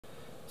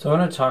So I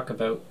want to talk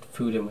about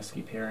food and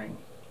whiskey pairing,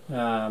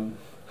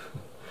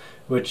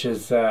 which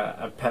is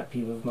a pet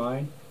peeve of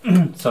mine.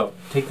 So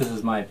take this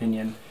as my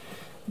opinion,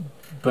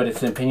 but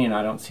it's an opinion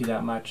I don't see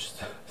that much,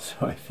 so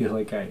I feel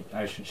like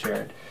I should share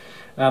it.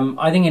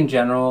 I think in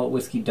general,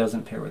 whiskey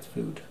doesn't pair with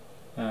food.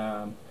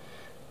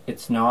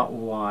 It's not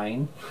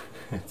wine,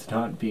 it's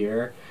not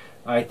beer.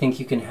 I think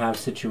you can have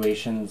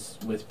situations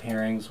with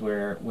pairings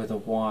where with a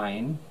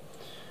wine,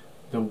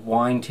 the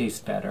wine tastes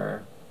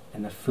better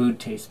and the food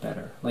tastes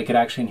better. Like it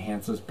actually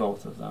enhances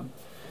both of them.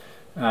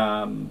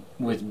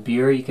 With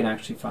beer, you can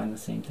actually find the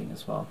same thing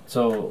as well.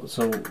 So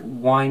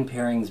wine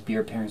pairings,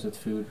 beer pairings with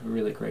food,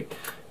 really great.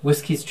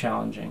 Whiskey's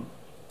challenging.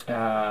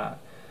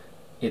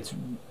 It's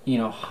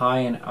high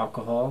in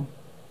alcohol,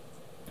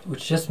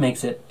 which just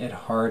makes it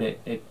hard.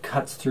 It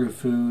cuts through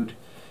food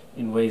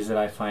in ways that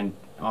I find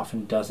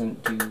often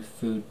doesn't do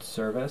good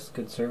service.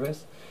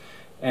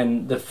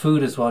 And the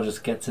food as well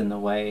just gets in the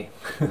way.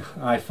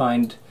 I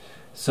find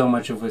so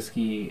much of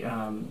whiskey,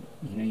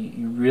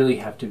 you really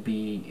have to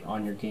be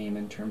on your game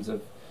in terms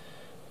of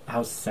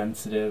how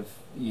sensitive,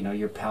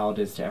 your palate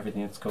is to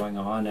everything that's going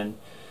on. And,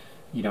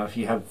 if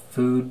you have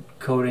food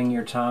coating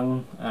your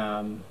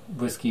tongue,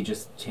 whiskey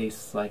just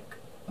tastes like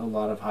a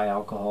lot of high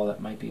alcohol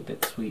that might be a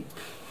bit sweet,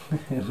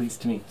 at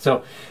least to me.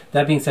 So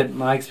that being said,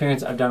 my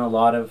experience, I've done a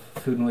lot of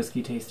food and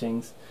whiskey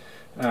tastings.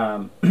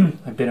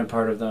 I've been a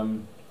part of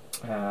them.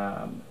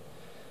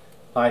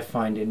 I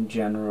find in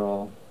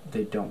general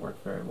they don't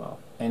work very well,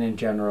 and in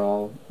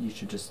general you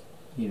should just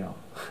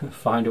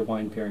find a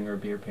wine pairing or a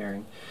beer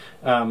pairing.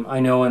 I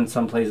know in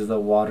some places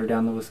they'll water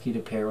down the whiskey to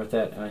pair with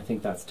it, and I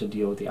think that's to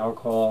deal with the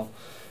alcohol.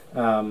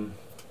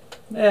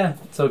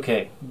 It's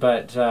okay,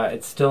 but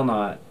it's still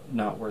not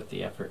worth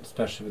the effort,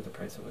 especially with the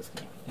price of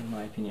whiskey, in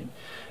my opinion.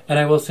 And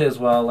I will say as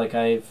well, like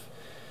I've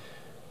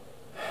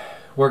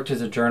worked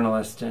as a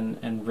journalist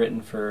and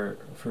written for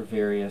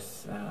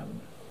various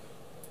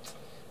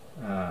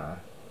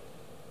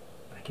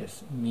I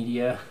guess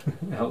media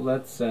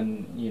outlets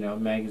and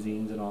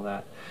magazines and all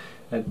that.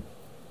 And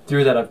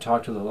through that I've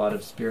talked with a lot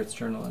of spirits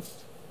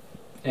journalists,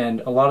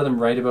 and a lot of them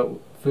write about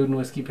food and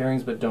whiskey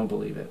pairings but don't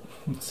believe it.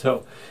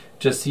 So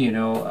just so you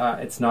know,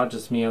 it's not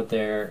just me out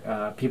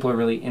there. People are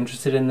really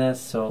interested in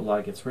this, so a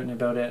lot gets written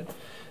about it,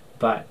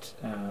 but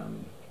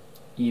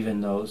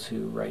even those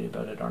who write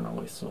about it aren't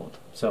always sold.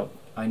 So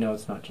I know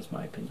it's not just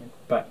my opinion,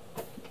 but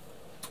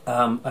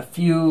a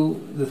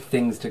few the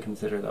things to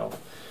consider though.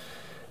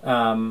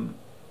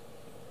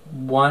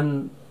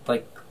 One,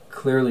 like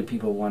clearly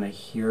people want to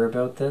hear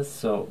about this,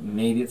 so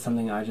maybe it's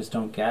something I just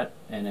don't get,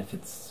 and if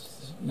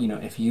it's,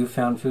 if you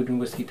found food and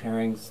whiskey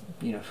pairings,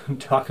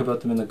 talk about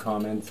them in the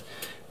comments.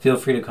 Feel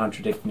free to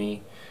contradict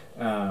me.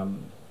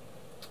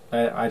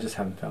 I just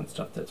haven't found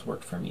stuff that's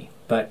worked for me,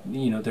 but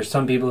there's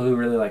some people who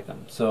really like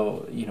them,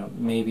 so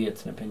maybe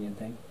it's an opinion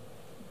thing.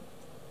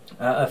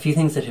 A few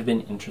things that have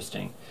been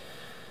interesting.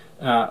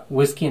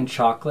 Whiskey and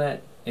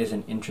chocolate is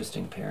an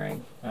interesting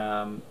pairing,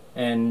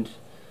 and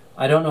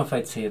I don't know if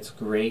I'd say it's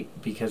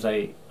great, because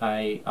I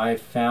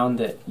found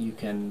that you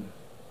can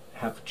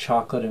have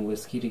chocolate and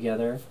whiskey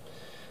together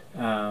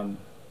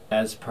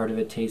as part of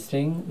a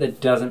tasting that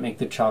doesn't make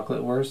the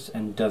chocolate worse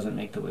and doesn't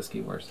make the whiskey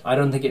worse. I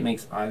don't think it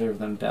makes either of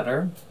them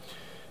better,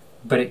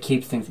 but it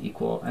keeps things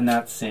equal, and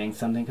that's saying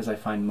something, because I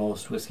find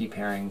most whiskey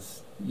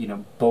pairings,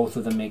 both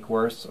of them make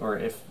worse, or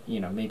if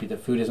maybe the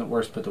food isn't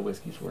worse but the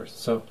whiskey's worse.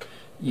 So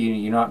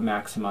you're not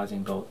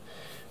maximizing both.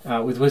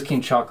 With whiskey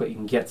and chocolate, you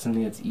can get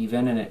something that's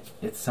even, and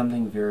it's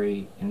something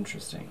very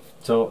interesting.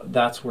 So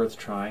that's worth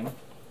trying.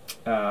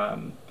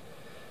 The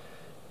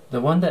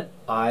one that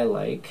I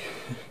like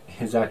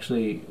is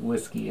actually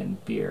whiskey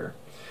and beer.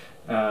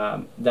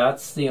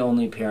 That's the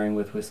only pairing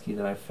with whiskey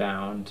that I've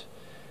found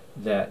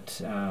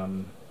that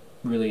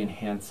really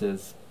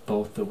enhances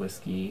both the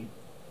whiskey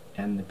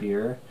and the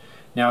beer.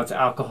 Now it's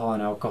alcohol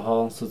and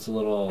alcohol, so it's a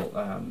little,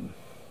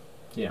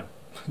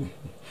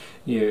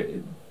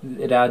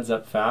 it adds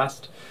up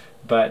fast,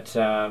 but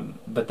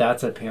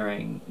that's a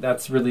pairing.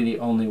 That's really the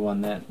only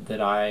one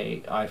that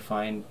I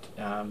find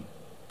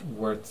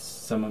worth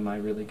some of my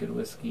really good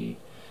whiskey,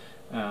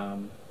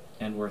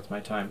 and worth my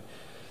time.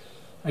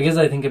 I guess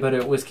I think about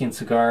it, whiskey and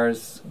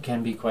cigars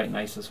can be quite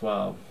nice as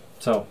well.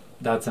 So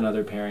that's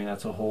another pairing.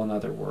 That's a whole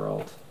another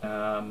world.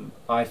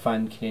 I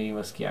find Canadian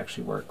whiskey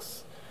actually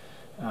works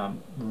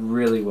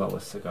really well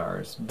with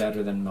cigars,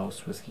 better than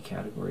most whiskey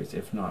categories,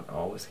 if not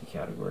all whiskey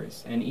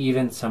categories, and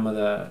even some of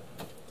the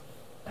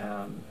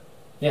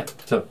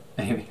so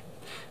anyway,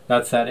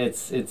 that's that.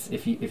 It's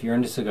if you're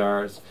into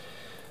cigars,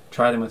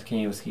 try them with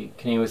Canadian whiskey.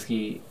 Canadian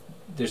whiskey,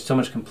 there's so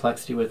much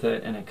complexity with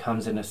it, and it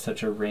comes in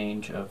such a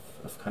range of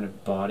kind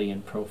of body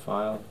and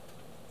profile,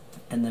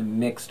 and the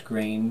mixed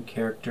grain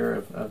character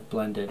of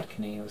blended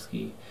Canadian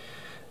whiskey,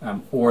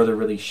 or the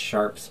really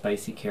sharp,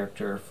 spicy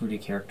character, or fruity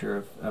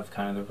character of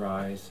kind of the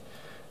rye,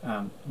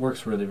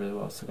 works really, really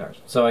well with cigars.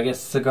 So I guess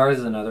cigars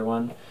is another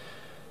one.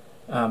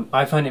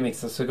 I find it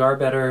makes the cigar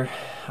better.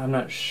 I'm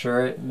not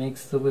sure it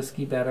makes the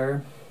whiskey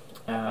better.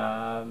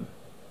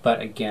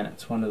 but again,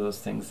 it's one of those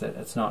things that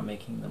it's not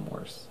making them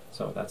worse,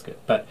 so that's good.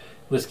 But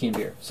whiskey and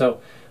beer.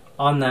 So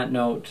on that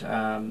note,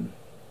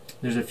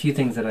 there's a few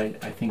things that I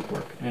think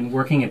work, and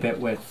working a bit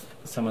with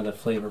some of the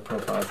flavor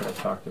profiles that I've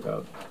talked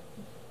about.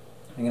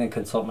 I'm going to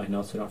consult my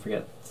notes so I don't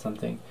forget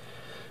something.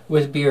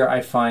 With beer,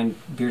 I find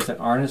beers that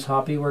aren't as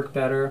hoppy work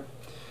better.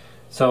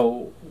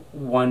 So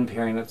one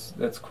pairing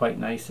that's quite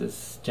nice is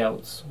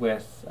stouts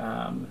with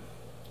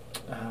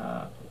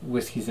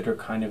whiskeys that are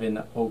kind of in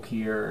the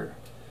oakier,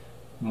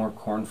 more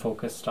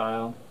corn-focused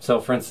style. So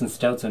for instance,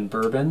 stouts and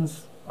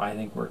bourbons, I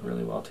think work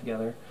really well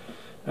together.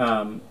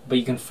 But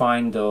you can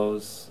find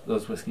those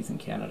whiskeys in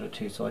Canada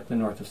too. So like the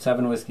North of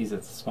Seven whiskeys,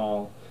 it's a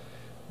small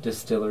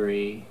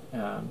distillery,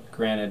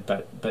 granted,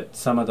 but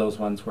some of those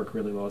ones work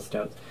really well with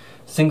stouts.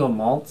 Single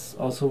malts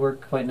also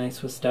work quite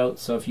nice with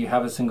stouts. So if you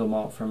have a single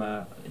malt from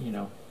a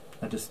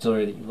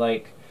distillery that you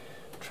like,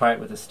 try it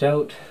with a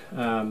stout.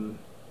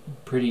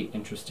 Pretty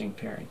interesting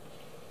pairing.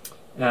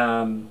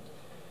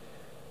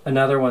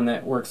 Another one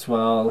that works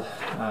well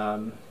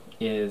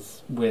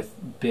is with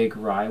big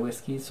rye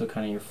whiskeys, so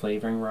kind of your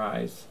flavoring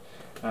ryes.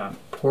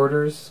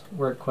 Porters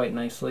work quite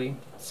nicely.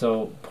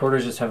 So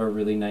porters just have a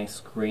really nice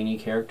grainy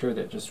character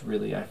that just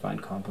really, I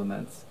find,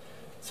 complements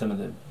some of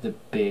the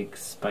big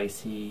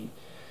spicy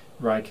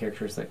rye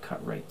characters that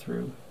cut right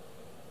through.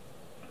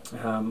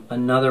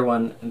 Another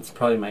one, and it's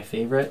probably my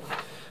favorite,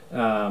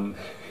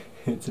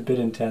 it's a bit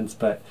intense,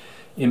 but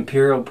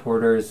imperial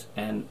porters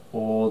and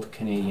old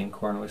Canadian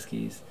corn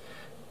whiskeys.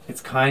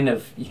 It's kind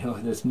of,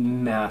 this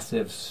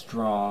massive,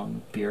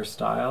 strong beer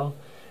style,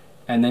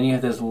 and then you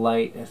have this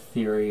light,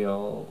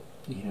 ethereal,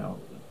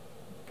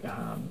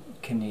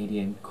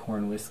 Canadian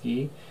corn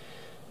whiskey.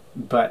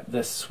 But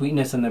the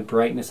sweetness and the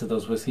brightness of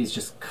those whiskeys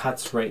just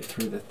cuts right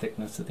through the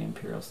thickness of the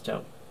imperial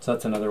stout. So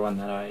that's another one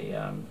that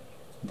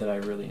I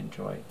really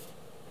enjoy.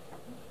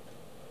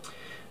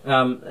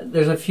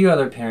 There's a few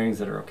other pairings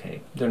that are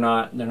okay. They're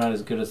not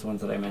as good as the ones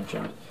that I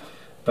mentioned,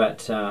 but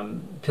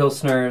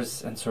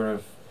pilsners and sort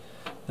of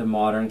the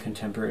modern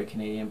contemporary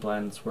Canadian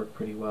blends work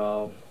pretty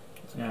well.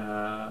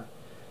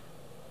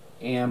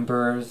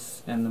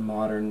 Ambers and the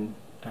modern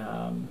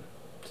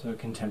sort of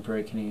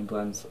contemporary Canadian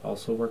blends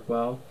also work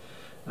well.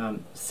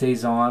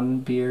 Saison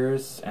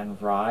beers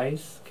and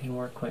ryes can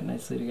work quite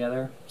nicely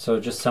together. So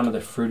just some of the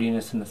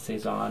fruitiness in the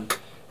saison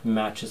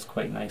matches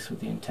quite nice with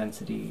the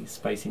intensity,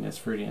 spiciness,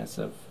 fruitiness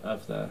of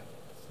the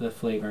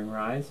flavoring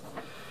ryes.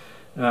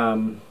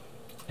 And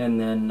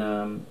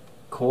then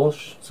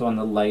Kolsch, so on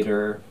the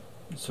lighter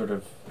sort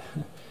of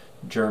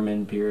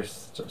German beer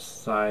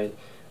side,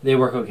 they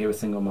work okay with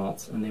single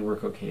malts, and they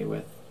work okay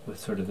with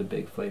sort of the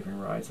big flavoring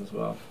ryes as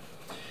well.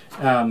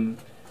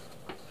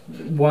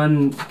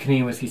 One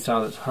Canadian whiskey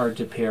style that's hard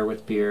to pair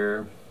with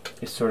beer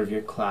is sort of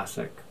your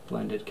classic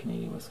blended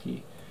Canadian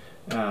whiskey.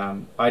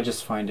 I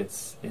just find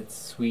it's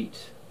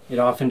sweet. It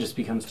often just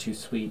becomes too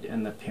sweet,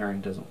 and the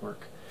pairing doesn't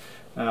work.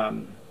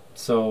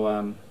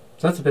 So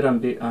that's a bit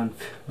on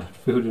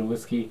food and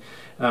whiskey.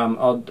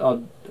 I'll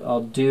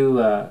do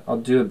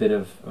a bit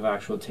of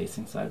actual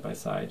tasting side by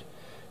side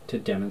to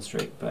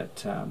demonstrate,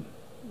 but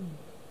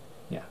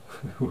yeah,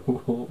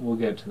 we'll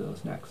get to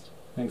those next.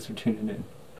 Thanks for tuning in.